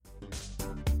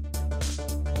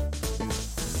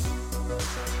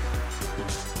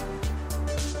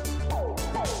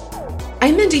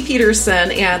I'm Mindy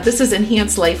Peterson, and this is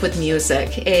Enhance Life with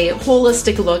Music, a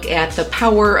holistic look at the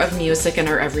power of music in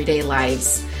our everyday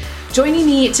lives. Joining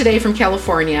me today from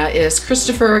California is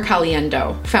Christopher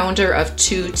Caliendo, founder of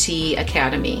 2T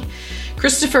Academy.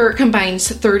 Christopher combines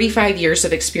 35 years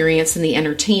of experience in the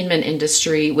entertainment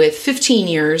industry with 15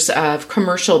 years of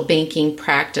commercial banking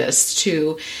practice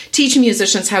to teach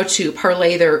musicians how to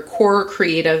parlay their core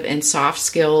creative and soft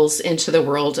skills into the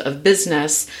world of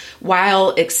business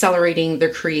while accelerating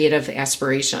their creative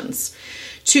aspirations.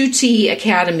 2T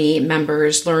Academy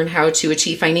members learn how to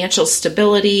achieve financial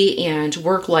stability and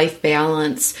work-life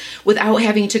balance without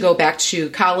having to go back to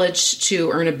college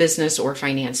to earn a business or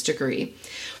finance degree.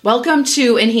 Welcome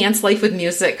to Enhance Life with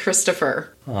Music,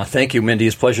 Christopher. Thank you, Mindy.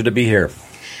 It's a pleasure to be here.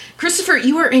 Christopher,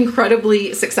 you were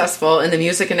incredibly successful in the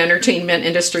music and entertainment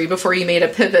industry before you made a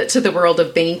pivot to the world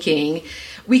of banking.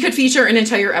 We could feature an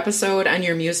entire episode on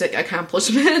your music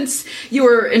accomplishments. You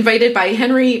were invited by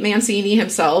Henry Mancini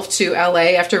himself to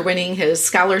LA after winning his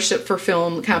scholarship for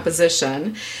film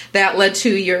composition. That led to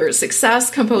your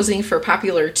success composing for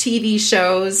popular TV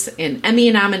shows, an Emmy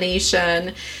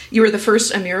nomination. You were the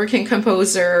first American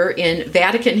composer in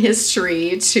Vatican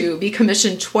history to be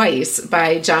commissioned twice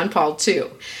by John Paul II.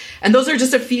 And those are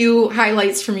just a few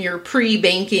highlights from your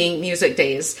pre-banking music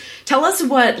days. Tell us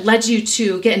what led you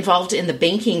to get involved in the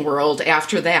banking world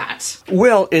after that.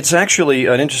 Well, it's actually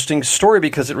an interesting story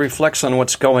because it reflects on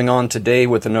what's going on today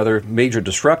with another major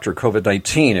disruptor,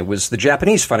 COVID-19. It was the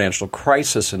Japanese financial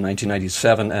crisis in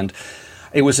 1997, and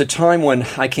it was a time when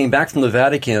I came back from the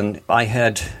Vatican. I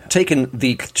had taken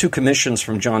the two commissions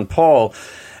from John Paul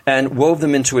and wove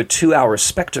them into a 2-hour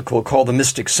spectacle called The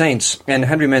Mystic Saints. And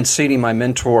Henry Mancini, my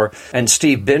mentor, and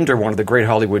Steve Binder, one of the great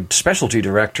Hollywood specialty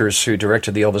directors who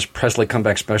directed the Elvis Presley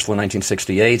comeback special in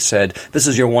 1968, said, "This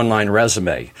is your one-line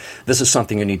resume. This is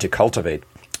something you need to cultivate."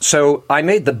 So I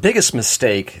made the biggest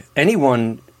mistake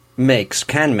anyone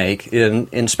can make,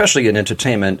 especially in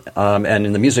entertainment and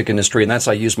in the music industry, and that's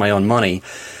I used my own money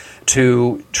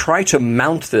to try to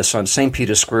mount this on St.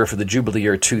 Peter's Square for the Jubilee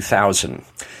year 2000.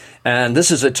 And this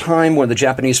is a time when the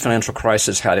Japanese financial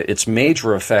crisis had its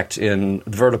major effect in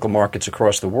vertical markets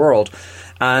across the world.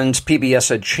 And PBS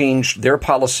had changed their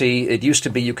policy. It used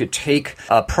to be you could take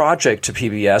a project to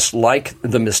PBS like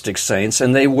The Mystic Saints,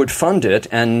 and they would fund it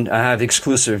and have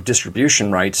exclusive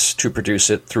distribution rights to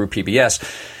produce it through PBS.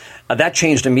 That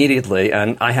changed immediately,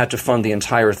 and I had to fund the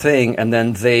entire thing, and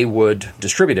then they would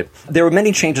distribute it. There were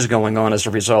many changes going on as a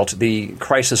result. The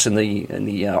crisis in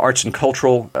the arts and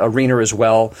cultural arena as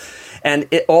well. And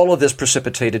all of this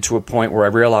precipitated to a point where I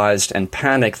realized and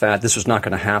panicked that this was not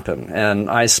going to happen. And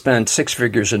I spent six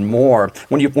figures and more.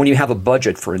 When you have a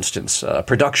budget, for instance, a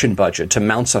production budget to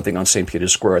mount something on St.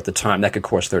 Peter's Square at the time, that could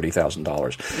cost $30,000.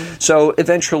 Mm-hmm. So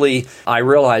eventually I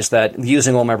realized that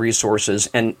using all my resources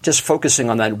and just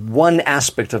focusing on that one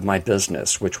aspect of my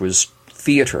business, which was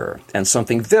theater and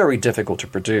something very difficult to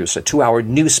produce, a 2-hour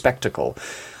new spectacle,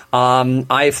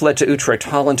 I fled to Utrecht,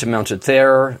 Holland to mount it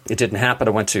there. It didn't happen.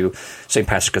 I went to St.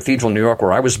 Patrick's Cathedral, New York,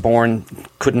 where I was born.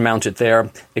 Couldn't mount it there.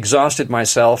 Exhausted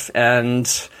myself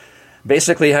and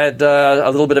basically had a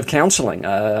little bit of counseling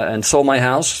and sold my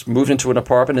house, moved into an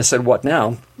apartment and said, what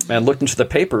now? And looked into the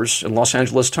papers in Los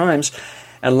Angeles Times.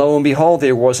 And lo and behold,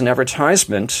 there was an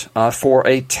advertisement for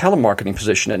a telemarketing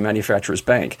position at Manufacturers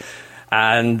Bank.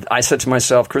 And I said to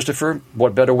myself, Christopher,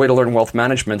 what better way to learn wealth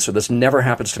management so this never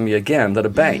happens to me again than a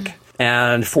bank? Mm-hmm.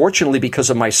 And fortunately, because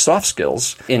of my soft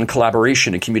skills in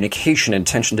collaboration and communication,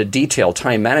 attention to detail,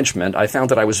 time management, I found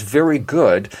that I was very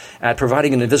good at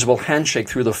providing an invisible handshake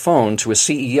through the phone to a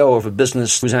CEO of a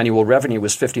business whose annual revenue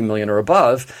was $50 million or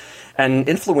above and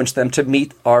influenced them to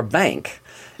meet our bank.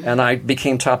 And I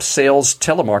became top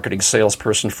telemarketing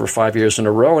salesperson for 5 years in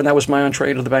a row, and that was my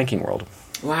entree to the banking world.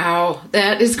 Wow,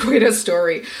 that is quite a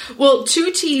story. Well,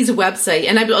 2T's website,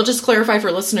 and I'll just clarify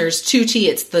for listeners, 2T,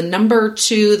 it's the number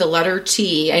 2, the letter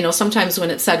T. I know sometimes when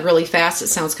it's said really fast, it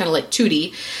sounds kind of like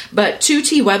 2D, but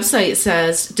 2T website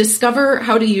says, discover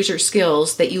how to use your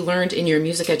skills that you learned in your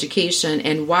music education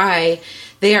and why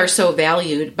they are so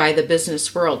valued by the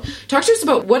business world. Talk to us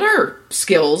about what are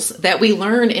skills that we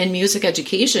learn in music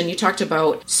education. You talked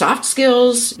about soft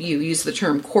skills. You use the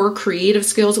term core creative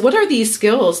skills. What are these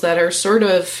skills that are sort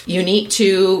of unique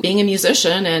to being a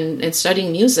musician and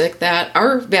studying music that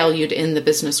are valued in the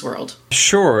business world?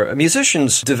 Sure.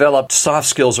 Musicians develop soft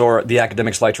skills, or the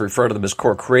academics like to refer to them as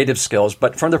core creative skills.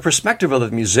 But from the perspective of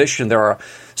the musician, there are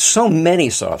so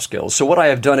many soft skills. So what I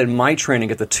have done in my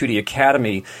training at the 2T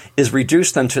Academy is reduce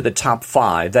reduce them to the top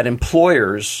 5 that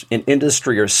employers in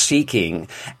industry are seeking,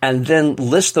 and then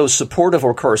list those supportive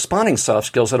or corresponding soft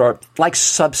skills that are like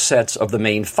subsets of the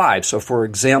main 5. So, for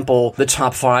example, the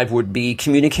top 5 would be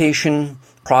communication,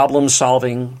 problem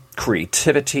solving,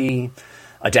 creativity,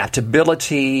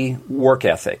 adaptability, work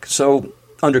ethic. So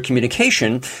under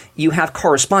communication, you have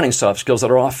corresponding soft skills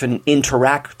that are often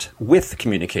interact with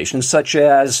communication, such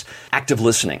as active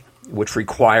listening, which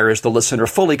requires the listener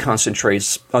fully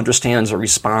concentrates, understands or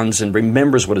responds, and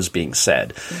remembers what is being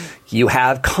said. You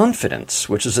have confidence,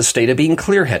 which is a state of being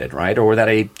clear-headed, right? Or that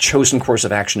a chosen course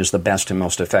of action is the best and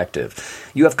most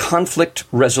effective. You have conflict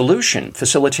resolution,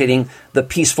 facilitating the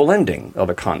peaceful ending of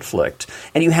a conflict.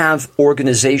 And you have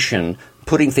organization,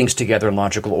 putting things together in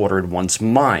logical order in one's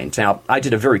mind. Now, I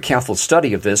did a very careful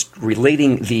study of this,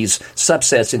 relating these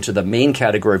subsets into the main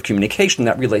category of communication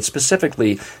that relates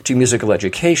specifically to musical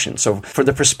education. So from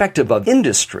the perspective of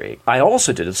industry, I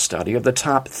also did a study of the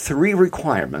top 3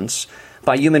 requirements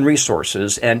by human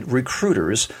resources and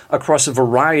recruiters across a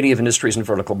variety of industries and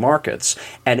vertical markets.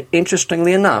 And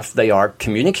interestingly enough, they are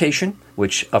communication,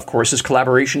 which of course is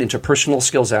collaboration, interpersonal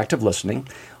skills, active listening,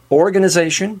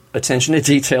 organization, attention to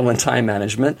detail and time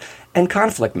management, and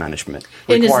conflict management.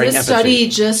 And is this empathy. study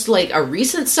just like a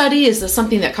recent study? Is this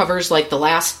something that covers like the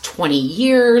last 20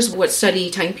 years? What study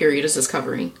time period is this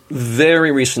covering?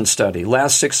 Very recent study,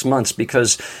 last 6 months,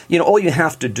 because, all you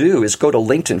have to do is go to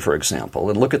LinkedIn, for example,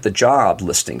 and look at the job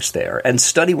listings there and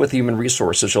study with human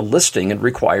resources a listing and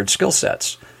required skill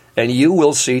sets. And you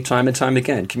will see time and time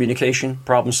again, communication,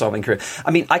 problem-solving.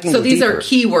 I can So go these deeper. are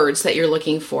keywords that you're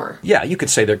looking for. Yeah, you could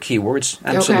say they're keywords.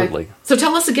 Absolutely. Okay. So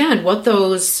tell us again what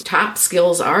those top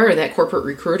skills are that corporate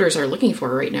recruiters are looking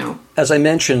for right now. As I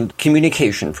mentioned,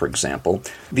 communication, for example,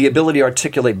 the ability to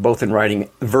articulate both in writing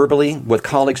verbally with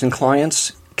colleagues and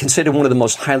clients, considered one of the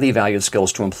most highly valued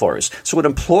skills to employers. So an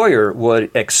employer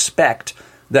would expect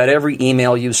that every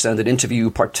email you send, an interview you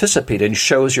participate in,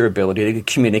 shows your ability to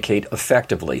communicate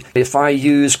effectively. If I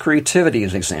use creativity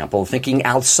as an example, thinking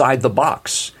outside the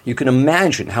box, you can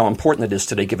imagine how important it is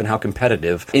today given how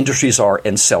competitive industries are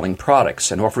in selling products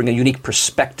and offering a unique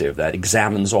perspective that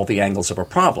examines all the angles of a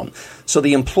problem. So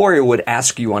the employer would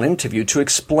ask you on interview to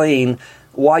explain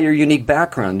why your unique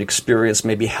background and experience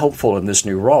may be helpful in this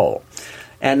new role.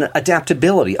 And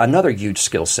adaptability, another huge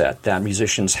skill set that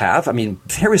musicians have.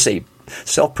 There is a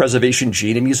self-preservation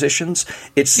gene in musicians.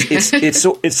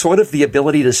 It's sort of the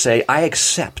ability to say, I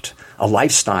accept a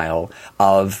lifestyle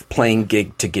of playing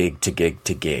gig to gig to gig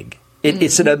to gig.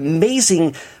 It's an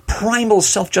amazing primal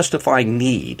self-justifying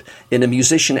need in a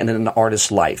musician and in an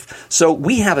artist's life. So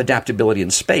we have adaptability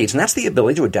in spades, and that's the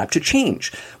ability to adapt to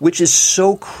change, which is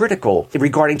so critical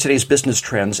regarding today's business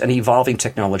trends and evolving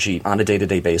technology on a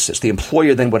day-to-day basis. The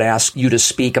employer then would ask you to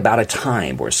speak about a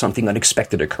time where something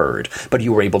unexpected occurred, but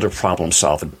you were able to problem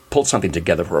solve and pull something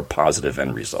together for a positive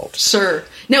end result. Sure.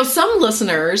 Now, some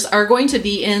listeners are going to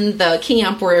be in the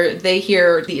camp where they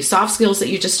hear the soft skills that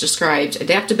you just described,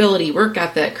 adaptability, work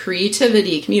ethic,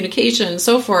 creativity, communication, and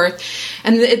so forth.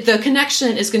 And the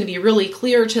connection is going to be really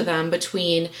clear to them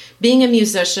between being a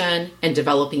musician and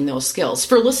developing those skills.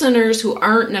 For listeners who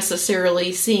aren't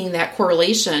necessarily seeing that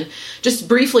correlation, just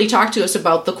briefly talk to us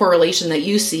about the correlation that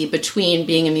you see between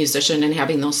being a musician and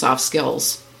having those soft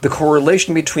skills. The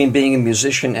correlation between being a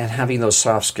musician and having those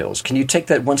soft skills. Can you take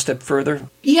that one step further?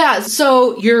 Yeah,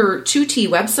 so your 2T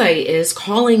website is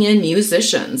calling in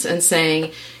musicians and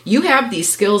saying, you have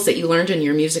these skills that you learned in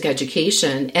your music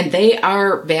education, and they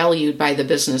are valued by the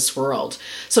business world.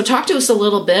 So talk to us a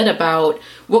little bit about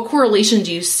what correlation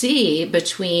do you see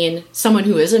between someone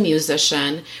who is a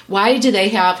musician? Why do they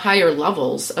have higher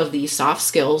levels of these soft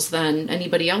skills than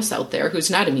anybody else out there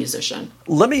who's not a musician?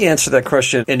 Let me answer that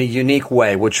question in a unique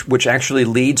way, which actually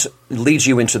leads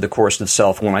you into the course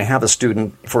itself. When I have a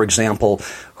student, for example,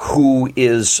 who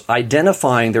is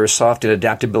identifying their soft and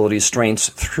adaptability strengths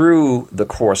through the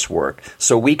coursework,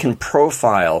 so we can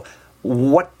profile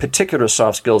what particular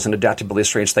soft skills and adaptability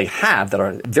strengths they have that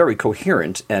are very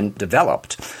coherent and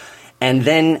developed, and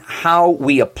then how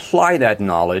we apply that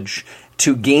knowledge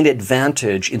to gain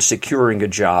advantage in securing a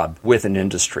job with an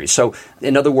industry. So,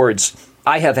 in other words,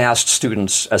 I have asked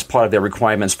students as part of their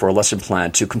requirements for a lesson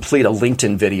plan to complete a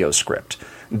LinkedIn video script.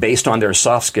 based on their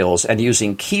soft skills and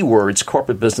using keywords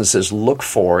corporate businesses look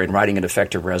for in writing an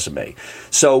effective resume.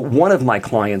 So one of my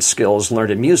clients' skills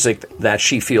learned in music that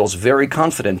she feels very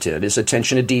confident in is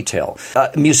attention to detail.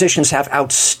 Musicians have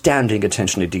outstanding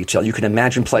attention to detail. You can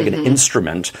imagine playing an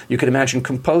instrument. You can imagine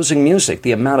composing music,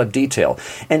 the amount of detail.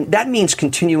 And that means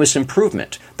continuous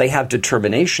improvement. They have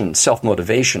determination,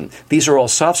 self-motivation. These are all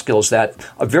soft skills that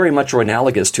are very much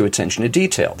analogous to attention to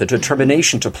detail, the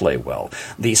determination to play well,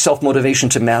 the self-motivation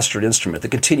to master an instrument, the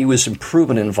continuous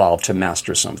improvement involved to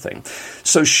master something.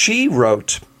 So she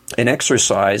wrote an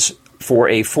exercise for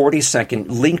a 40-second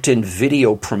LinkedIn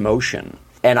video promotion.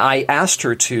 And I asked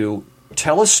her to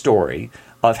tell a story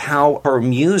of how her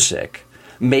music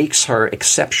makes her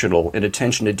exceptional in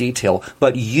attention to detail,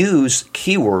 but use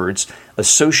keywords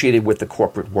associated with the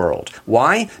corporate world.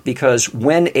 Why? Because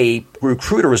when a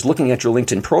recruiter is looking at your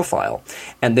LinkedIn profile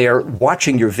and they're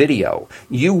watching your video,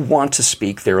 you want to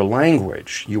speak their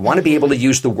language. You want to be able to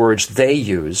use the words they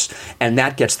use, and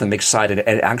that gets them excited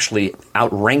and actually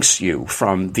outranks you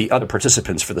from the other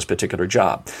participants for this particular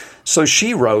job. So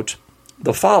she wrote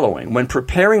the following: when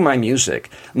preparing my music,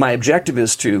 my objective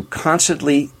is to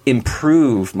constantly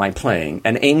improve my playing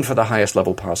and aim for the highest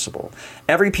level possible.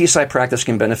 Every piece I practice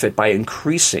can benefit by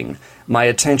increasing my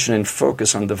attention and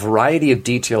focus on the variety of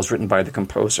details written by the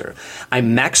composer. I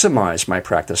maximize my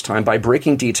practice time by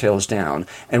breaking details down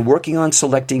and working on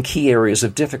selecting key areas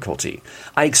of difficulty.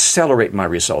 I accelerate my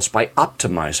results by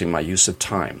optimizing my use of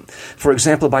time. For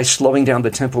example, by slowing down the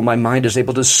tempo, my mind is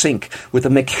able to sync with the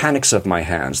mechanics of my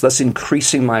hands, thus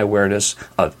increasing my awareness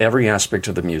of every aspect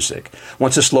of the music.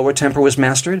 Once a slower tempo is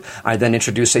mastered, I then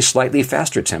introduce a slightly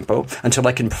faster tempo until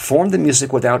I can perform the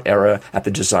music without error at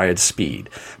the desired speed.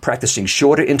 Practicing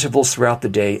shorter intervals throughout the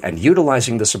day and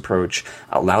utilizing this approach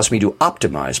allows me to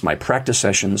optimize my practice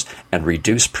sessions and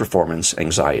reduce performance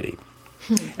anxiety.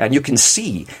 And you can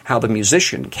see how the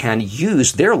musician can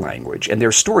use their language and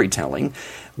their storytelling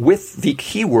with the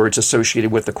keywords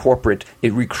associated with the corporate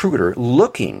recruiter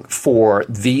looking for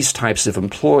these types of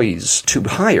employees to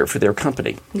hire for their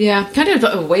company. Yeah, kind of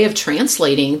a way of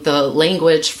translating the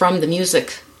language from the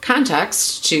music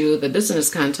context to the business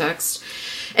context.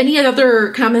 Any other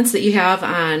comments that you have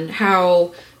on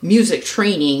how music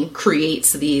training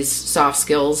creates these soft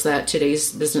skills that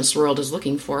today's business world is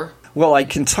looking for? Well, I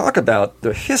can talk about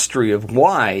the history of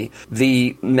why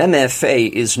the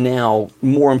MFA is now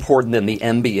more important than the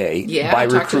MBA by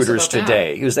recruiters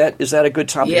today. That. Is that a good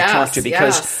topic to talk to?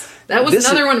 Because that was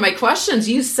another one of my questions.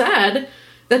 You said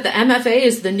that the MFA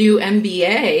is the new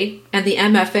MBA and the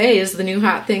MFA is the new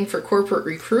hot thing for corporate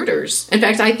recruiters. In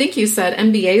fact, I think you said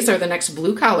MBAs are the next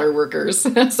blue-collar workers.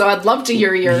 So I'd love to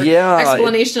hear your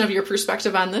explanation of your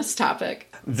perspective on this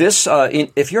topic. This,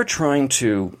 if you're trying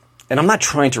to... And I'm not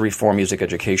trying to reform music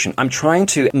education. I'm trying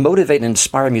to motivate and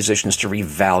inspire musicians to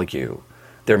revalue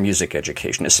their music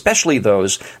education, especially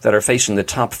those that are facing the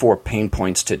top 4 pain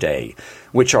points today,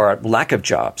 which are lack of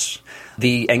jobs,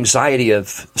 the anxiety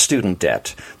of student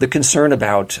debt, the concern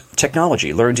about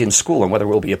technology learned in school and whether it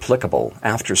will be applicable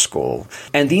after school.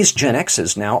 And these Gen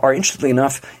Xs now are, interestingly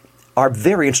enough, are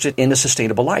very interested in a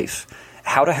sustainable life.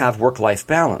 How to have work-life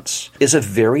balance is a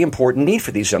very important need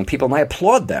for these young people, and I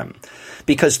applaud them,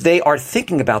 because they are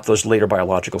thinking about those later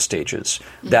biological stages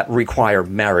that require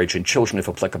marriage and children if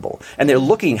applicable. And they're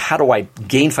looking, how do I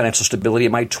gain financial stability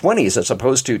in my 20s as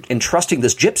opposed to entrusting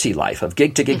this gypsy life of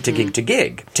gig to gig to gig to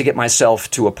gig to get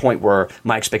myself to a point where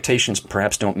my expectations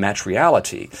perhaps don't match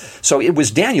reality. So it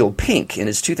was Daniel Pink in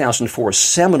his 2004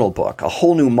 seminal book, A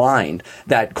Whole New Mind,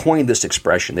 that coined this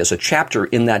expression. There's a chapter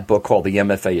in that book called The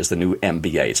MFA is the New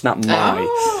MBA. It's not my...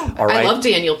 all right. I love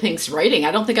Daniel Pink's writing.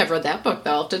 I don't think I've read that book,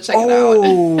 though. I'll have to check it out.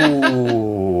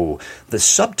 The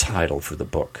subtitle for the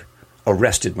book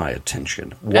arrested my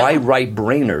attention. Why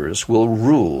right-brainers will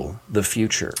rule the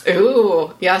future.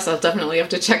 Ooh, yes, I'll definitely have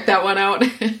to check that one out.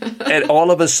 And all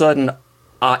of a sudden,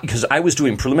 because I was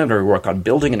doing preliminary work on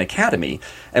building an academy,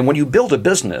 and when you build a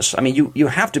business, I mean, you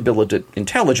have to build it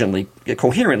intelligently,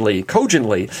 coherently,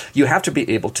 cogently. You have to be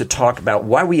able to talk about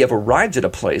why we have arrived at a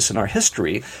place in our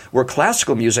history where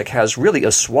classical music has really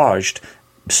assuaged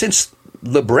since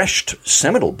Le Brecht's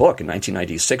seminal book in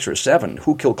 1996 or 7,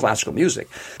 Who Killed Classical Music,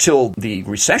 till the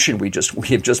recession we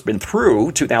have just been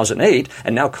through, 2008,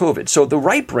 and now COVID. So the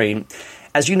right brain,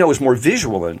 as you know, is more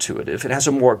visual and intuitive. It has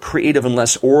a more creative and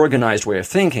less organized way of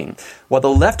thinking, while the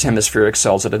left hemisphere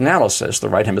excels at analysis. The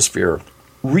right hemisphere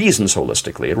reasons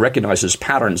holistically. It recognizes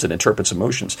patterns and interprets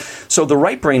emotions. So the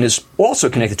right brain is also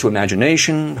connected to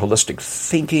imagination, holistic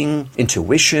thinking,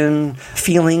 intuition,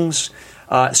 feelings.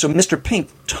 So Mr. Pink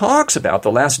talks about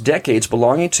the last decades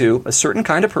belonging to a certain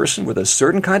kind of person with a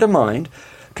certain kind of mind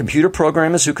computer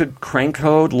programmers who could crank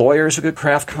code, lawyers who could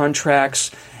craft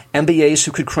contracts, MBAs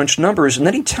who could crunch numbers. And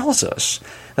then he tells us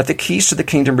that the keys to the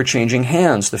kingdom are changing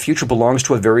hands. The future belongs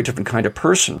to a very different kind of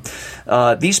person.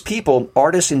 These people,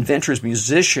 artists, inventors,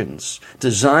 musicians,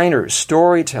 designers,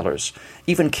 storytellers,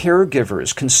 even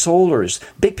caregivers, consolers,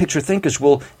 big picture thinkers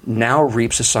will now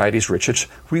reap society's richest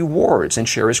rewards and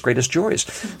share its greatest joys.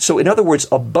 So in other words,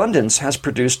 abundance has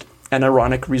produced an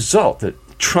ironic result. The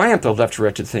triumph of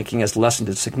left-directed thinking has lessened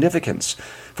its significance.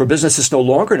 For business, it's no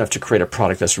longer enough to create a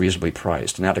product that's reasonably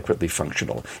priced and adequately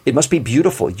functional. It must be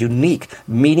beautiful, unique,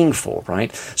 meaningful,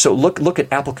 right? So look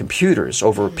at Apple computers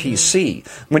over PC.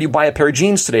 When you buy a pair of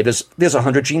jeans today, there's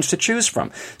 100 jeans to choose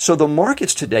from. So the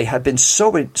markets today have been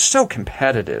so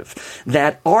competitive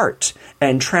that art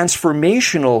and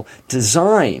transformational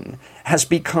design has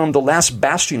become the last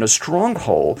bastion of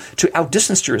stronghold to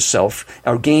outdistance yourself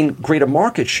or gain greater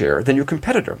market share than your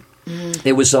competitor.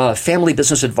 There was a Family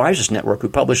Business Advisors Network who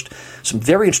published some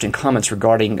very interesting comments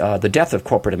regarding the death of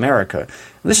corporate America.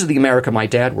 This is the America my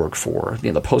dad worked for. You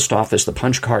know, the post office, the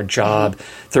punch card job.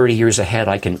 30 years ahead,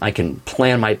 I can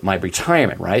plan my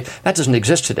retirement, right? That doesn't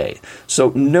exist today.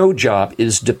 So no job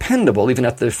is dependable, even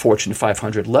at the Fortune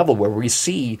 500 level, where we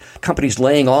see companies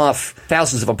laying off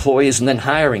thousands of employees and then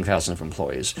hiring thousands of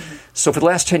employees. So for the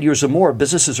last 10 years or more,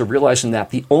 businesses are realizing that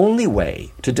the only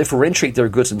way to differentiate their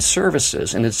goods and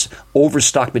services in its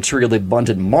overstocked, materially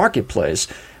abundant marketplace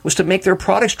was to make their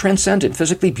products transcendent,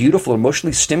 physically beautiful,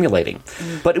 emotionally stimulating.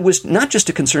 But it was not just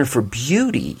a concern for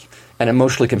beauty and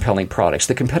emotionally compelling products.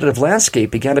 The competitive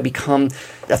landscape began to become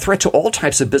a threat to all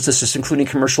types of businesses, including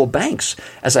commercial banks,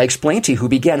 as I explained to you, who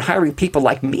began hiring people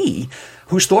like me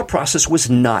whose thought process was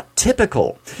not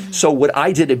typical. So what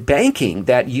I did at banking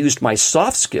that used my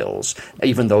soft skills,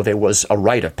 even though there was a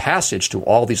rite of passage to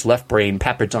all these left-brain,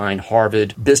 Pepperdine,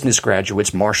 Harvard business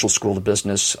graduates, Marshall School of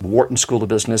Business, Wharton School of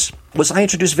Business, was I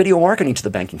introduced video marketing to the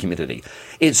banking community.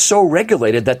 It's so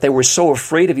regulated that they were so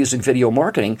afraid of using video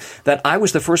marketing that I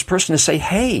was the first person to say,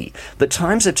 hey, the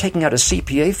times of taking out a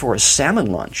CPA for a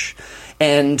salmon lunch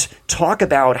and talk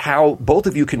about how both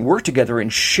of you can work together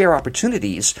and share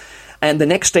opportunities. And the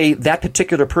next day, that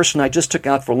particular person I just took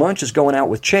out for lunch is going out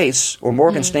with Chase or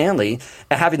Morgan Stanley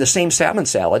and having the same salmon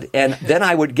salad. And then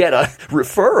I would get a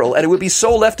referral, and it would be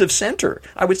so left of center.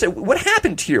 I would say, what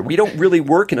happened here? We don't really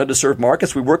work in underserved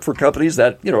markets. We work for companies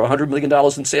that, $100 million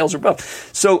in sales or above.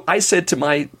 So I said to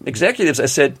my executives, I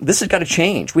said, this has got to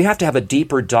change. We have to have a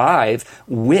deeper dive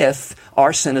with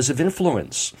our centers of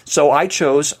influence. So I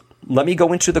chose, let me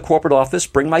go into the corporate office,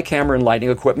 bring my camera and lighting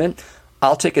equipment.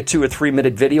 I'll take a 2 or 3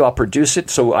 minute video. I'll produce it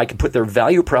so I can put their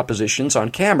value propositions on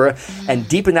camera and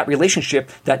deepen that relationship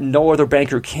that no other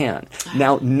banker can.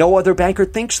 Now, no other banker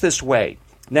thinks this way.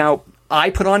 Now, I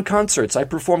put on concerts. I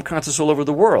perform concerts all over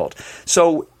the world.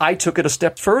 So I took it a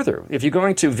step further. If you're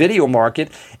going to video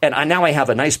market, and now I have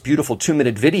a nice, beautiful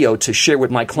 2-minute video to share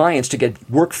with my clients to get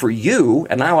work for you,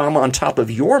 and now I'm on top of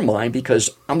your mind because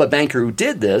I'm a banker who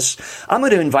did this, I'm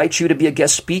going to invite you to be a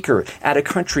guest speaker at a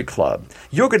country club.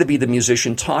 You're going to be the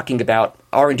musician talking about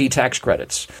R&D tax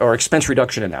credits or expense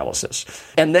reduction analysis.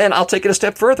 And then I'll take it a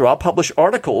step further. I'll publish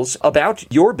articles about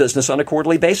your business on a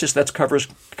quarterly basis that covers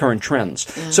current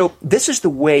trends. So this is the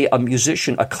way a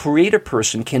musician, a creative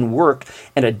person can work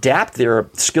and adapt their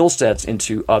skill sets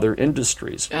into other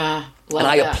industries. And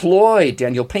I applaud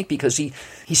Daniel Pink because he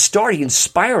started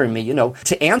inspiring me,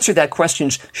 to answer that question,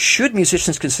 should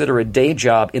musicians consider a day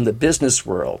job in the business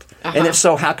world? And if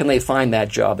so, how can they find that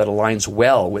job that aligns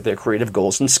well with their creative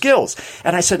goals and skills?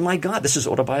 And I said, my God, this is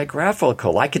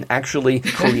autobiographical. I can actually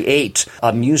create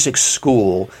a music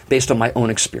school based on my own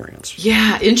experience.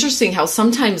 Yeah, interesting how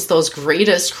sometimes those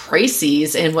greatest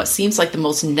crises and what seems like the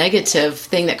most negative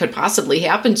thing that could possibly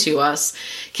happen to us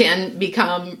can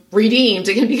become redeemed.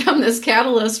 It can become this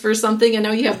catalyst for something. And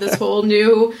now you have this whole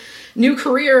new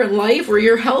career in life where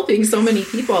you're helping so many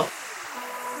people.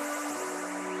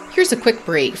 Here's a quick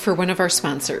break for one of our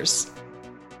sponsors.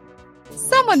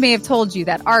 Someone may have told you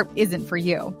that art isn't for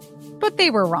you, but they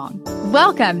were wrong.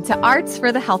 Welcome to Arts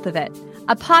for the Health of It,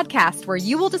 a podcast where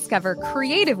you will discover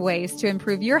creative ways to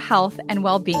improve your health and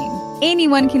well-being.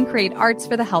 Anyone can create arts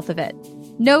for the health of it.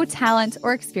 No talent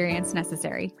or experience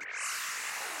necessary.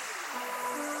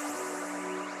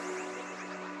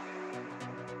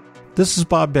 This is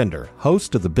Bob Bender,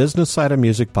 host of the Business Side of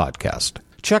Music podcast.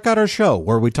 Check out our show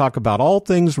where we talk about all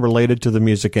things related to the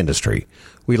music industry.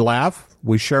 We laugh,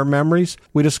 we share memories,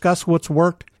 we discuss what's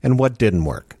worked and what didn't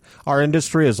work. Our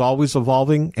industry is always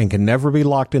evolving and can never be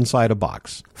locked inside a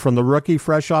box. From the rookie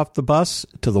fresh off the bus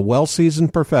to the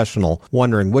well-seasoned professional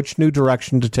wondering which new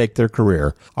direction to take their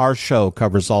career, our show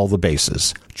covers all the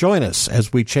bases. Join us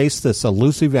as we chase this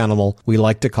elusive animal we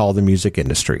like to call the music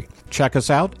industry. Check us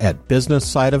out at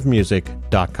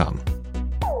businesssideofmusic.com.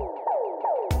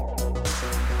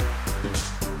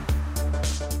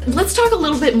 Let's talk a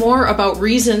little bit more about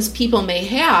reasons people may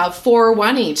have for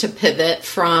wanting to pivot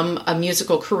from a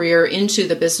musical career into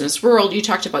the business world. You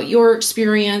talked about your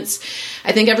experience.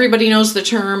 I think everybody knows the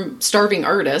term starving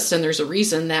artist, and there's a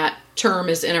reason that term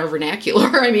is in our vernacular.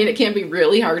 I mean, it can be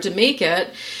really hard to make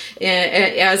it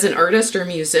as an artist or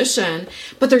musician,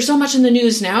 but there's so much in the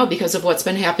news now because of what's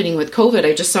been happening with COVID.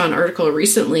 I just saw an article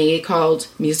recently called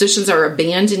 "Musicians Are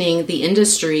Abandoning the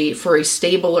Industry for a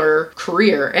Stabler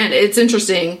Career." And it's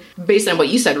interesting, based on what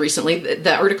you said recently,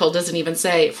 the article doesn't even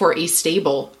say for a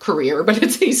stable career, but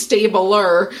it's a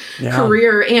stabler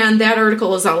career. And that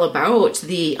article is all about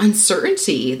the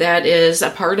uncertainty that is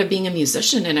a part of being a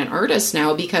musician and an artist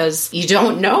now, because you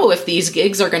don't know if these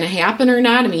gigs are going to happen or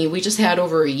not. I mean, we just had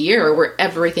over a year where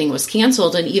everything was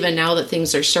canceled, and even now that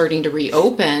things are starting to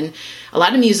reopen, a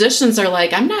lot of musicians are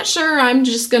like, I'm not sure I'm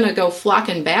just going to go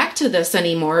flocking back to this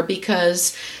anymore,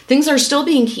 because things are still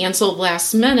being canceled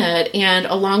last minute. And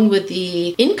along with the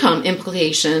income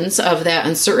implications of that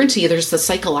uncertainty, there's the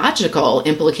psychological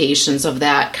implications of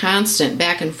that constant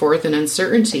back and forth and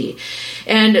uncertainty.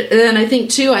 And then I think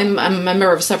too, I'm a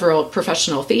member of several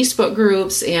professional Facebook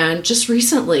groups, and just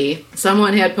recently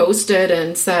someone had posted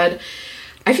and said,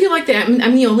 I feel like that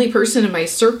I'm the only person in my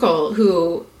circle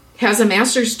who has a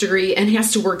master's degree and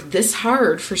has to work this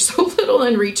hard for so little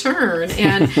in return.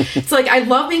 And it's like, I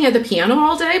love being at the piano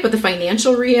all day, but the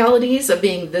financial realities of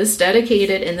being this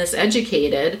dedicated and this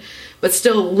educated, but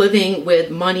still living with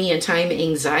money and time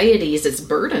anxieties, it's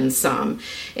burdensome.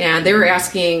 And they were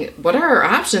asking, what are our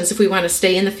options if we want to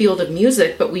stay in the field of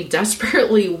music, but we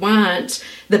desperately want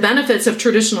the benefits of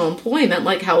traditional employment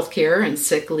like healthcare and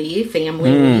sick leave,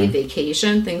 family leave,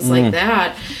 vacation, things like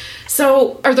that.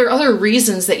 So are there other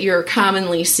reasons that you're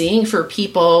commonly seeing for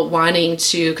people wanting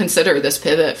to consider this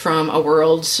pivot from a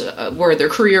world where their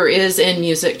career is in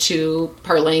music to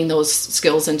parlaying those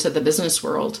skills into the business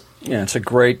world? Yeah, it's a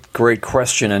great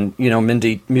question. And,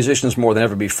 Mindy, musicians more than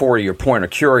ever before, to your point, are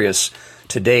curious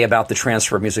today about the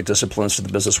transfer of music disciplines to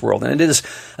the business world. And it is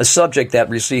a subject that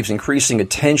receives increasing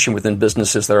attention within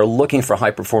businesses that are looking for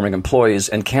high-performing employees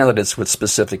and candidates with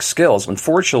specific skills.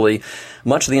 Unfortunately,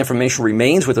 much of the information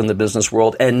remains within the business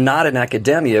world and not in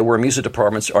academia, where music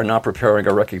departments are not preparing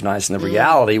or recognizing the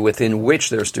reality within which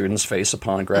their students face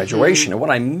upon graduation. And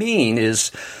what I mean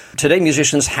is, today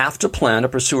musicians have to plan to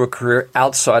pursue a career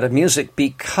outside of music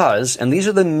because, and these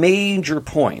are the major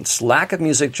points, lack of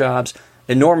music jobs,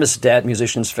 enormous debt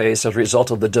musicians face as a result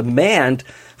of the demand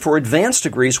for advanced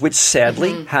degrees, which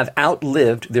sadly have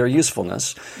outlived their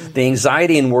usefulness, the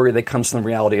anxiety and worry that comes from the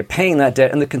reality of paying that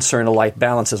debt, and the concern of life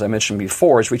balance, as I mentioned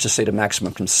before, has reached a state of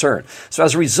maximum concern. So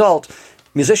as a result,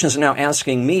 musicians are now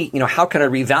asking me, how can I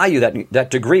revalue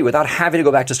that degree without having to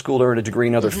go back to school to earn a degree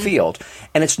in another field?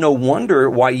 And it's no wonder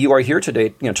why you are here today,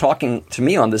 talking to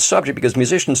me on this subject, because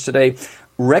musicians today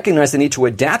recognize the need to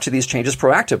adapt to these changes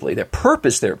proactively. Their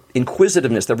purpose, their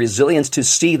inquisitiveness, their resilience to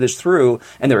see this through,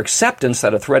 and their acceptance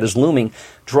that a threat is looming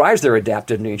drives their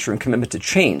adaptive nature and commitment to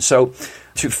change. So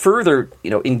to further,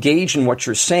 engage in what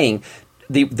you're saying,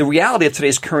 the reality of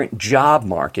today's current job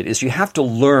market is you have to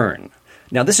learn.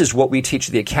 Now, this is what we teach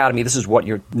at the Academy. This is what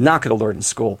you're not going to learn in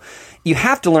school. You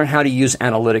have to learn how to use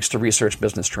analytics to research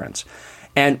business trends.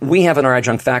 And we have in our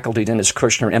adjunct faculty, Dennis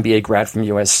Kushner, an MBA grad from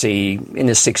USC, in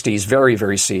his 60s, very,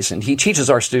 very seasoned. He teaches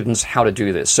our students how to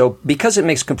do this. So because it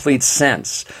makes complete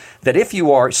sense that if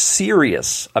you are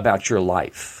serious about your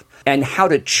life and how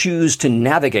to choose to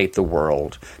navigate the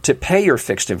world, to pay your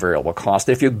fixed and variable costs,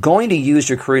 that if you're going to use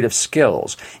your creative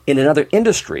skills in another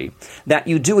industry, that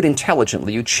you do it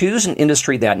intelligently. You choose an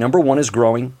industry that, number one, is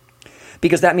growing,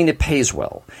 because that means it pays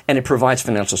well and it provides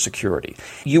financial security.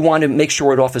 You want to make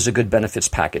sure it offers a good benefits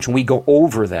package, and we go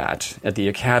over that at the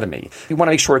Academy. You want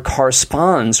to make sure it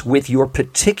corresponds with your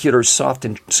particular soft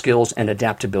skills and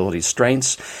adaptability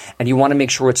strengths, and you want to make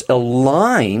sure it's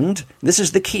aligned. This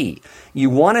is the key.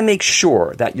 You want to make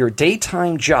sure that your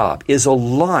daytime job is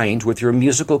aligned with your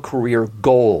musical career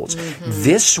goals.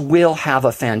 This will have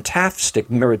a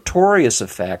fantastic, meritorious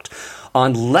effect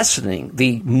on lessening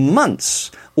the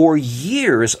months or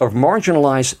years of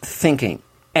marginalized thinking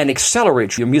and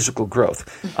accelerate your musical growth.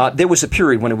 There was a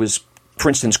period when it was for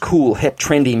instance, cool, hip,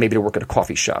 trendy, maybe to work at a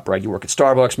coffee shop, right? You work at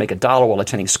Starbucks, make $1 while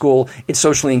attending school. It's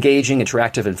socially engaging,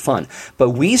 interactive, and fun.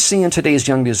 But we see in today's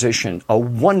young musician a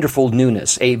wonderful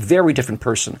newness, a very different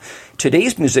person.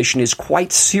 Today's musician is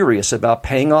quite serious about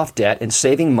paying off debt and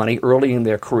saving money early in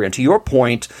their career. And to your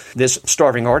point, this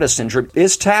starving artist syndrome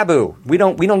is taboo. We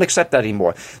don't accept that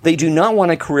anymore. They do not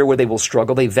want a career where they will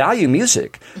struggle. They value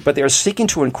music, but they are seeking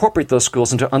to incorporate those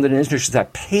skills into other industries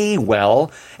that pay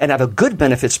well and have a good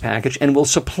benefits package and will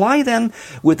supply them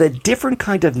with a different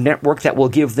kind of network that will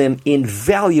give them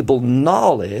invaluable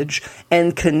knowledge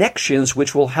and connections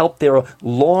which will help their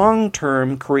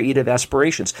long-term creative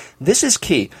aspirations. This is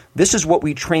key. This is what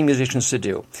we train musicians to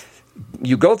do.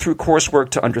 You go through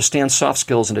coursework to understand soft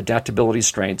skills and adaptability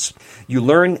strengths. You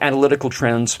learn analytical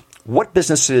trends. What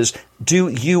businesses do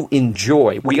you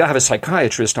enjoy? We have a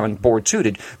psychiatrist on board, too,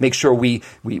 to make sure we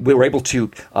were able to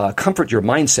comfort your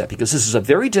mindset, because this is a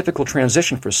very difficult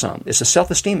transition for some. It's a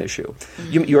self-esteem issue.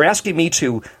 Mm-hmm. You're asking me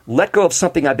to let go of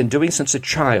something I've been doing since a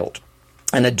child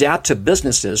and adapt to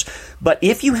businesses. But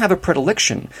if you have a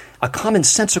predilection, a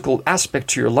commonsensical aspect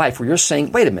to your life where you're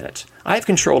saying, wait a minute, I have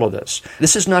control of this.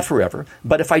 This is not forever.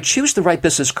 But if I choose the right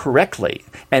business correctly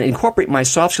and incorporate my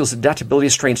soft skills and adaptability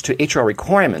strengths to HR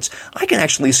requirements, I can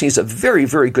actually see as a very,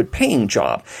 very good paying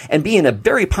job and be in a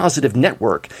very positive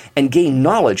network and gain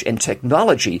knowledge and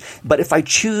technology. But if I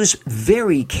choose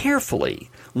very carefully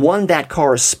one that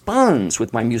corresponds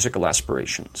with my musical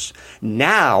aspirations,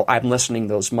 now I'm lessening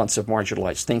those months of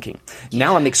marginalized thinking.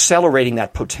 Now I'm accelerating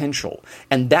that potential.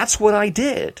 And that's what I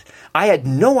did. I had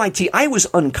no idea. I was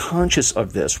unconscious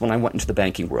of this when I went into the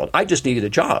banking world. I just needed a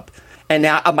job. And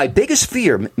now my biggest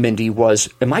fear, Mindy, was,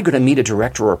 am I going to meet a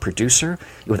director or a producer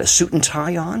with a suit and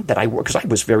tie on that I work? Because I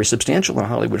was very substantial in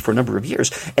Hollywood for a number of years.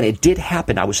 And it did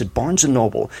happen. I was at Barnes &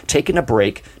 Noble, taking a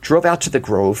break, drove out to the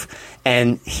Grove,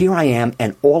 and here I am.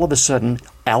 And all of a sudden,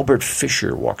 Albert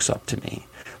Fisher walks up to me,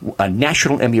 a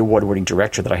National Emmy Award-winning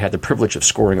director that I had the privilege of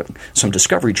scoring on some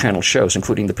Discovery Channel shows,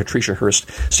 including the Patricia Hearst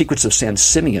Secrets of San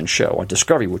Simeon show on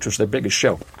Discovery, which was their biggest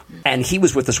show. And he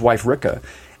was with his wife, Ricka.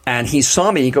 And he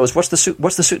saw me. He goes, "What's the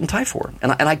suit and tie for?"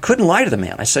 And I couldn't lie to the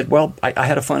man. I said, "Well, I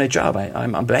had to find a job.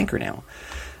 I'm a banker now."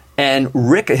 And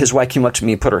Ricka, his wife, came up to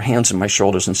me and put her hands on my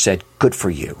shoulders and said, "Good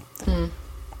for you."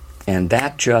 And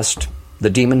that just, the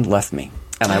demon left me.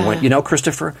 And I went,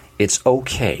 Christopher, it's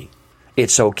okay.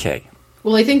 It's okay.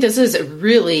 Well, I think this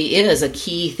really is a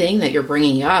key thing that you're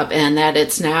bringing up, and that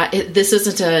this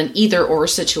isn't an either or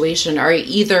situation. I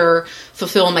either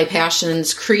fulfill my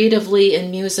passions creatively in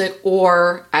music,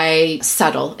 or I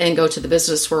settle and go to the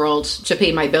business world to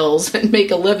pay my bills and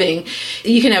make a living.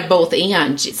 You can have both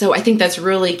and. So I think that's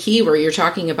really key, where you're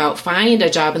talking about find a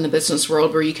job in the business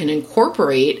world where you can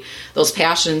incorporate those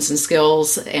passions and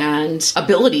skills and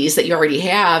abilities that you already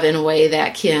have in a way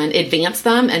that can advance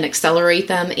them and accelerate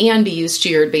them and be used to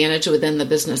your advantage within the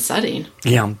business setting.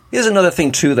 Yeah. Here's another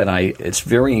thing, too, that it's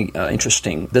very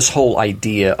interesting. This whole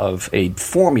idea of a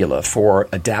formula for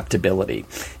adaptability.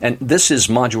 And this is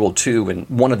Module 2 in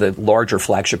one of the larger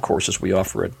flagship courses we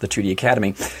offer at the 2D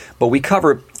Academy. But we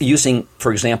cover using,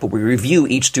 for example, we review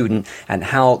each student and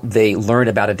how they learn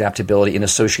about adaptability in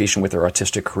association with their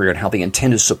artistic career and how they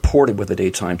intend to support it with a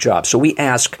daytime job. So we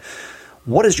ask,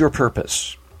 what is your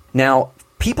purpose? Now,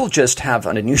 people just have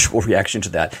an unusual reaction to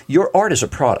that. Your art is a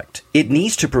product. It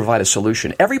needs to provide a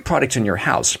solution. Every product in your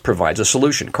house provides a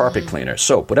solution. Carpet cleaner,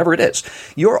 soap, whatever it is.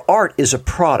 Your art is a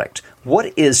product.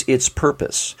 What is its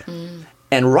purpose?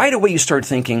 And right away you start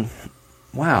thinking,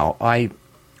 wow,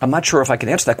 I'm not sure if I can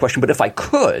answer that question, but if I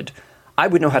could, I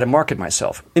would know how to market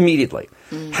myself immediately.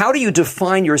 How do you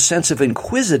define your sense of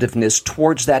inquisitiveness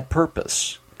towards that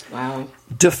purpose? Wow.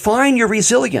 Define your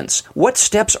resilience. What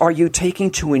steps are you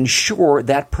taking to ensure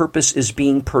that purpose is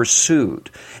being pursued?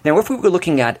 Now, if we were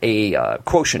looking at a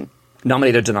quotient,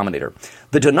 nominator-denominator,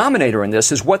 the denominator in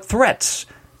this is what threats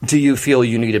do you feel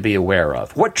you need to be aware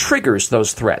of? What triggers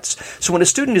those threats? So when a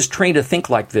student is trained to think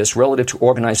like this relative to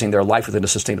organizing their life within a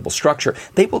sustainable structure,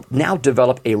 they will now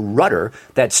develop a rudder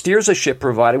that steers a ship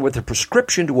provided with a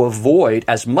prescription to avoid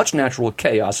as much natural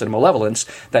chaos and malevolence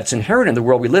that's inherent in the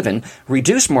world we live in,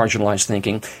 reduce marginalized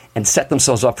thinking, and set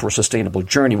themselves up for a sustainable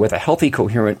journey with a healthy,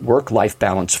 coherent work-life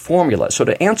balance formula. So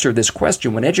to answer this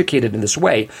question, when educated in this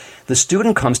way, the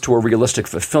student comes to a realistic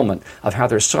fulfillment of how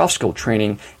their soft skill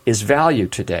training is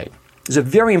valued today. Is a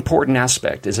very important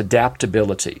aspect is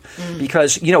adaptability.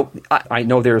 Because, I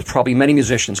know there's probably many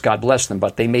musicians, God bless them,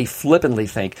 but they may flippantly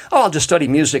think, oh, I'll just study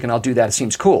music and I'll do that. It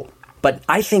seems cool. But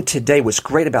I think today, what's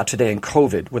great about today in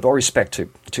COVID, with all respect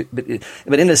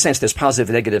but in a sense, there's positive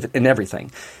and negative in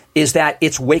everything, is that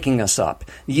it's waking us up.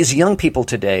 These young people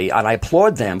today, and I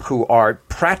applaud them, who are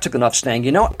practical enough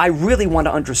saying, I really want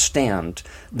to understand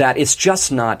that it's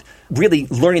just not really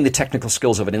learning the technical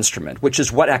skills of an instrument, which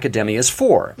is what academia is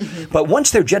for. Mm-hmm. But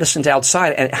once they're jettisoned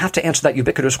outside and have to answer that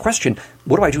ubiquitous question,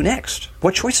 what do I do next?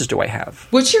 What choices do I have?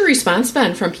 What's your response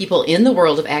been from people in the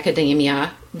world of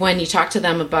academia when you talk to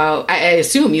them about, I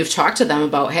assume you've talked to them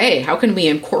about, hey, how can we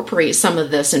incorporate some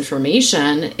of this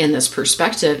information and this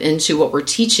perspective into what we're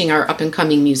teaching our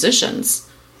up-and-coming musicians?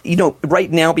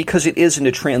 Right now, because it is in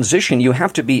a transition, I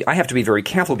have to be very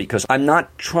careful because I'm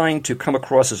not trying to come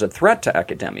across as a threat to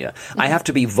academia. Mm-hmm. I have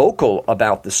to be vocal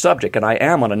about the subject, and I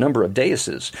am on a number of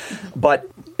daises. Mm-hmm. But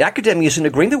academia is in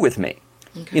agreement with me.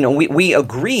 Okay. We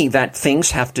agree that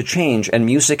things have to change and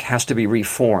music has to be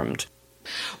reformed.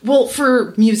 Well,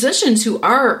 for musicians who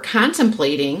are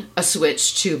contemplating a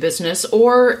switch to business,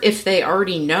 or if they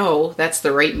already know that's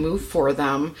the right move for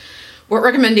them, what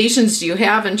recommendations do you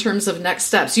have in terms of next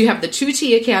steps? You have the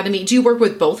 2T Academy. Do you work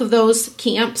with both of those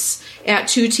camps at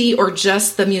 2T, or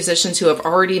just the musicians who have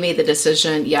already made the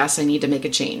decision, yes, I need to make a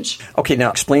change? Okay, now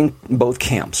explain both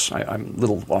camps. I'm a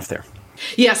little off there.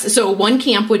 Yes. So one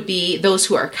camp would be those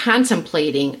who are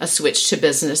contemplating a switch to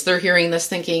business. They're hearing this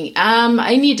thinking,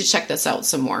 I need to check this out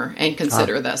some more and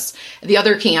consider this. The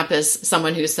other camp is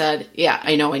someone who said, yeah,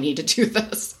 I know I need to do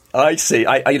this. I see.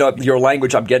 Your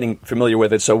language, I'm getting familiar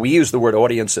with it. So we use the word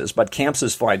audiences, but camps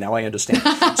is fine. Now I understand.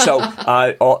 So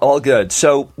all good.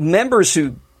 So members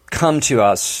who come to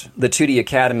us, the 2T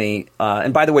Academy,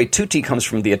 and by the way, 2T comes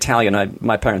from the Italian.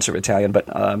 My parents are Italian, but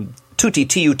Tutti,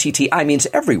 T-U-T-T-I means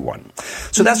everyone.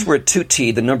 So that's where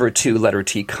 2T, the number 2 letter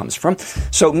T, comes from.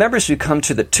 So members who come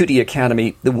to the 2T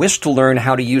Academy, the wish to learn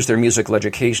how to use their musical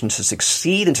education to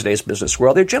succeed in today's business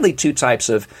world, there are generally 2 types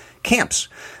of camps.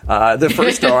 The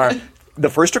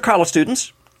first are college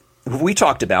students, who we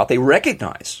talked about. They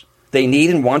recognize they need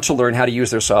and want to learn how to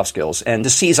use their soft skills and to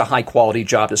seize a high-quality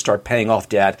job to start paying off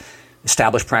debt,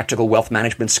 establish practical wealth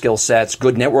management skill sets,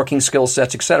 good networking skill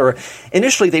sets, etc.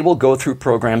 Initially, they will go through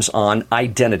programs on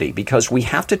identity because we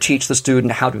have to teach the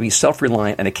student how to be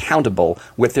self-reliant and accountable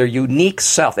with their unique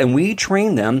self. And we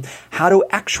train them how to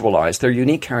actualize their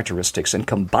unique characteristics and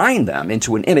combine them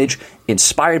into an image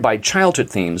inspired by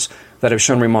childhood themes that have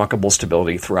shown remarkable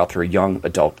stability throughout their young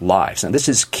adult lives. And this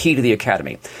is key to the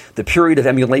Academy. The period of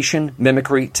emulation,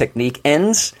 mimicry, technique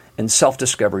ends and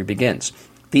self-discovery begins.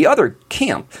 The other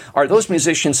camp are those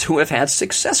musicians who have had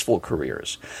successful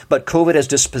careers, but COVID has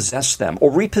dispossessed them or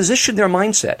repositioned their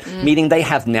mindset, meaning they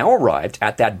have now arrived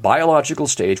at that biological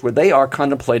stage where they are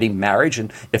contemplating marriage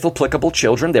and, if applicable,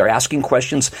 children. They're asking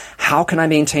questions, how can I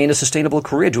maintain a sustainable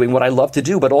career doing what I love to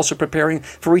do, but also preparing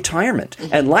for retirement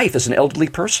and life as an elderly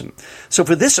person? So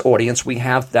for this audience, we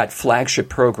have that flagship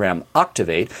program,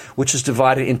 Activate, which is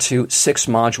divided into 6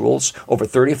 modules, over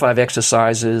 35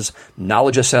 exercises,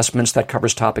 knowledge assessments that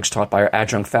covers topics taught by our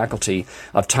adjunct faculty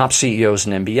of top CEOs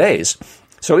and MBAs.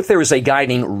 So if there is a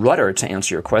guiding rudder, to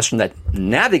answer your question, that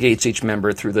navigates each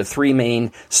member through the 3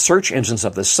 main search engines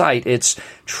of the site, it's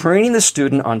training the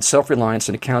student on self-reliance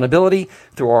and accountability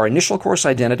through our initial course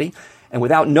Identity. And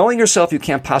without knowing yourself, you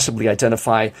can't possibly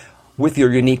identify with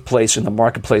your unique place in the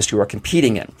marketplace you are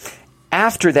competing in.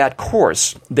 After that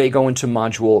course, they go into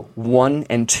Module 1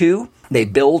 and 2. They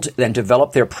build and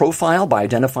develop their profile by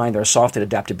identifying their soft and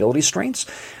adaptability strengths.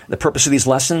 The purpose of these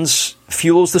lessons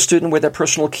fuels the student with their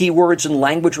personal keywords and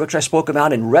language, which I spoke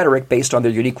about, and rhetoric based on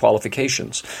their unique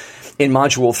qualifications. In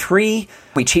Module 3,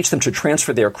 we teach them to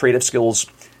transfer their creative skills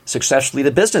successfully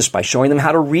to business by showing them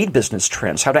how to read business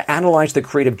trends, how to analyze the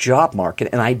creative job market,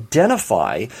 and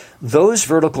identify those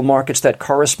vertical markets that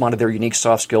correspond to their unique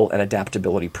soft skill and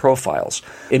adaptability profiles.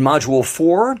 In Module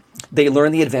 4, they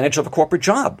learn the advantage of a corporate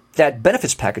job, that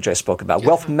benefits package I spoke about,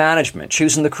 wealth management,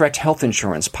 choosing the correct health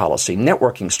insurance policy,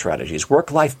 networking strategies,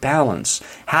 work-life balance,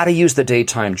 how to use the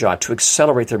daytime job to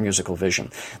accelerate their musical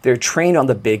vision. They're trained on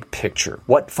the big picture,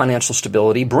 what financial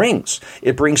stability brings.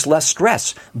 It brings less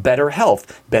stress, better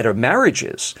health, better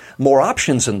marriages, more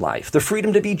options in life, the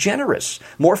freedom to be generous,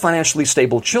 more financially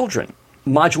stable children.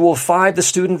 Module 5, the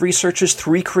student researches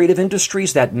 3 creative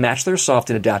industries that match their soft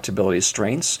and adaptability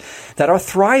strengths, that are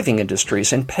thriving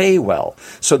industries and pay well.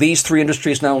 So these 3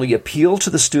 industries not only appeal to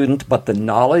the student, but the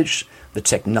knowledge, the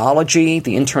technology,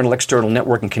 the internal, external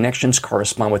networking connections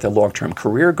correspond with their long-term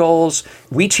career goals.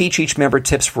 We teach each member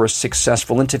tips for a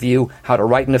successful interview, how to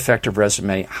write an effective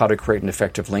resume, how to create an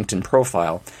effective LinkedIn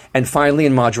profile. And finally,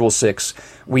 in Module 6,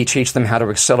 we teach them how to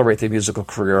accelerate their musical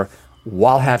career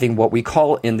while having what we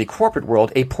call in the corporate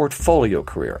world a portfolio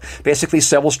career, basically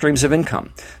several streams of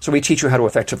income. So we teach you how to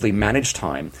effectively manage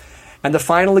time. And the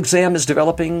final exam is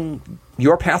developing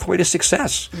your pathway to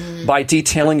success by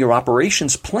detailing your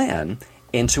operations plan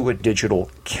into a digital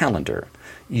calendar,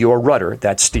 your rudder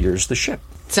that steers the ship.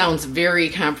 Sounds very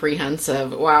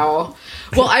comprehensive. Wow.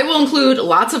 Well, I will include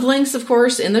lots of links, of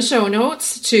course, in the show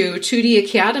notes to 2D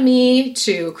Academy,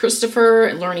 to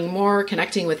Christopher, learning more,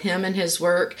 connecting with him and his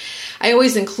work. I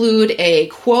always include a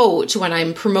quote when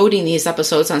I'm promoting these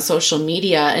episodes on social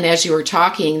media. And as you were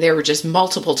talking, there were just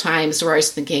multiple times where I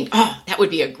was thinking, oh, that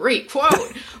would be a great quote.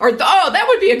 Or, oh, that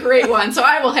would be a great one. So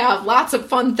I will have lots of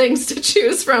fun things to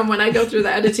choose from when I go through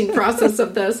the editing process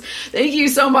of this. Thank you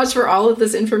so much for all of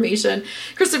this information.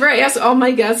 Christopher, I ask all my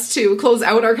guests to close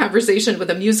out our conversation with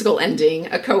a musical ending,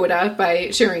 a coda, by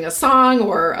sharing a song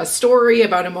or a story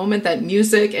about a moment that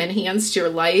music enhanced your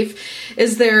life.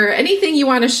 Is there anything you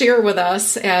want to share with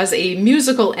us as a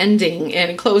musical ending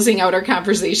in closing out our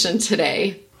conversation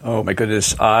today? Oh, my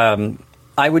goodness.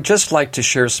 I would just like to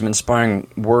share some inspiring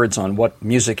words on what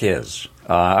music is.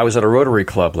 I was at a Rotary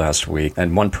Club last week,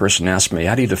 and one person asked me,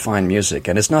 how do you define music?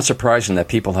 And it's not surprising that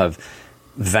people have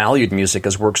valued music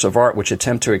as works of art which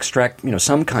attempt to extract,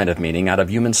 some kind of meaning out of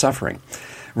human suffering.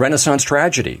 Renaissance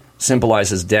tragedy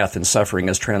symbolizes death and suffering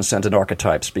as transcendent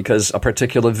archetypes because a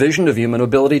particular vision of human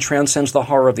ability transcends the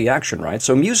horror of the action, right?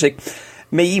 So music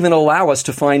may even allow us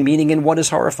to find meaning in what is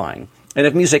horrifying. And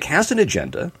if music has an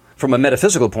agenda, from a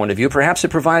metaphysical point of view, perhaps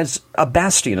it provides a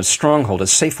bastion, a stronghold, a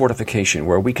safe fortification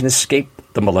where we can escape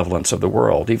the malevolence of the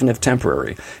world, even if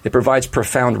temporary. It provides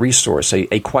profound resource,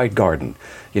 a quiet garden,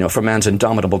 for man's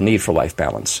indomitable need for life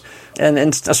balance. And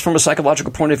as from a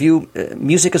psychological point of view,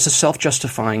 music is a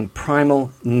self-justifying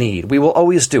primal need. We will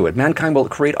always do it. Mankind will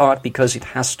create art because it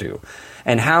has to.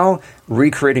 And how?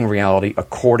 Recreating reality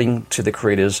according to the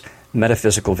Creator's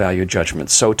metaphysical value judgment.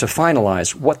 So to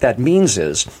finalize, what that means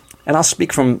is, and I'll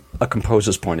speak from a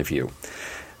composer's point of view,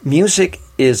 music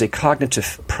is a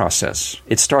cognitive process.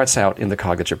 It starts out in the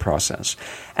cognitive process.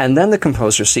 And then the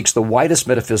composer seeks the widest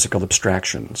metaphysical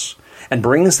abstractions and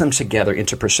brings them together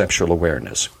into perceptual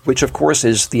awareness, which, of course,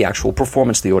 is the actual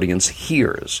performance the audience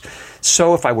hears.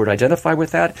 So if I were to identify with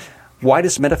that,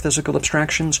 widest metaphysical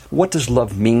abstractions, what does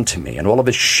love mean to me, and all of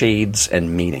its shades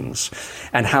and meanings,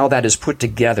 and how that is put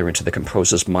together into the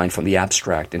composer's mind from the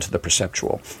abstract into the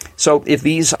perceptual. So if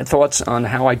these thoughts on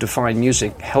how I define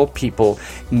music help people,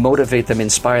 motivate them,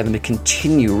 inspire them to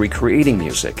continue recreating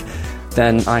music,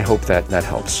 then I hope that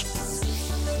helps.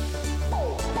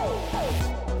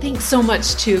 Thanks so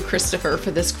much to Christopher for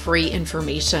this great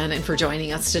information and for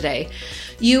joining us today.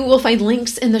 You will find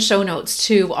links in the show notes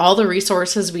to all the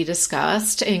resources we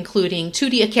discussed, including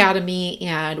 2D Academy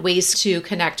and ways to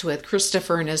connect with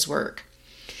Christopher and his work.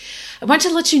 I want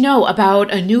to let you know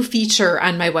about a new feature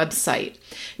on my website.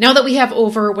 Now that we have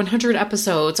over 100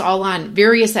 episodes, all on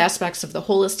various aspects of the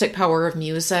holistic power of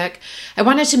music, I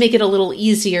wanted to make it a little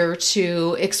easier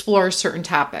to explore certain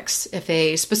topics if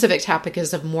a specific topic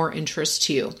is of more interest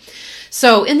to you.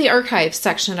 So in the archives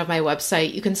section of my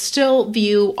website, you can still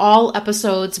view all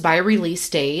episodes by release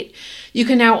date. You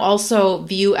can now also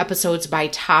view episodes by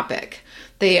topic.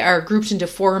 They are grouped into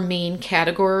 4 main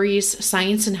categories: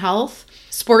 science and health,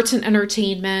 sports and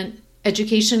entertainment,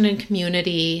 education and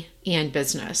community, and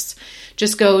business.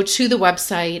 Just go to the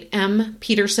website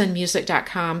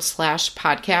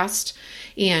mpetersonmusic.com/podcast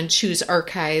and choose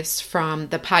archives from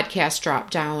the podcast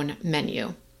drop-down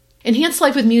menu. Enhance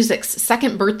Life with Music's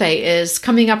second birthday is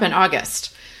coming up in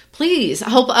August. Please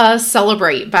help us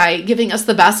celebrate by giving us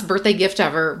the best birthday gift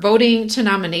ever, voting to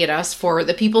nominate us for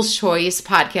the People's Choice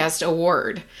Podcast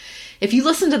Award. If you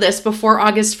listen to this before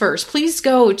August 1st, please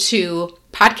go to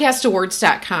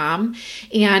podcastawards.com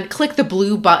and click the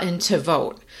blue button to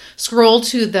vote. Scroll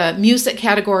to the music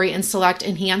category and select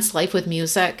Enhance Life with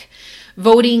Music.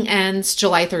 Voting ends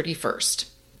July 31st.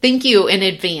 Thank you in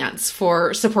advance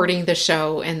for supporting the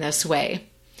show in this way.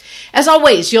 As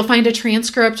always, you'll find a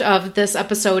transcript of this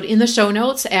episode in the show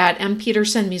notes at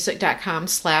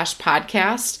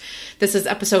mpetersonmusic.com/podcast. This is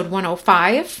episode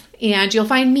 105, and you'll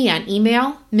find me on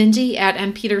email,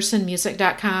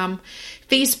 mindy@mpetersonmusic.com,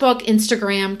 Facebook,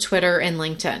 Instagram, Twitter, and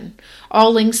LinkedIn.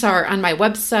 All links are on my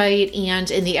website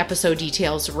and in the episode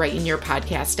details right in your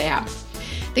podcast app.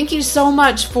 Thank you so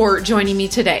much for joining me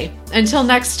today. Until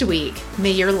next week,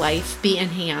 may your life be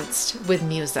enhanced with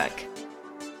music.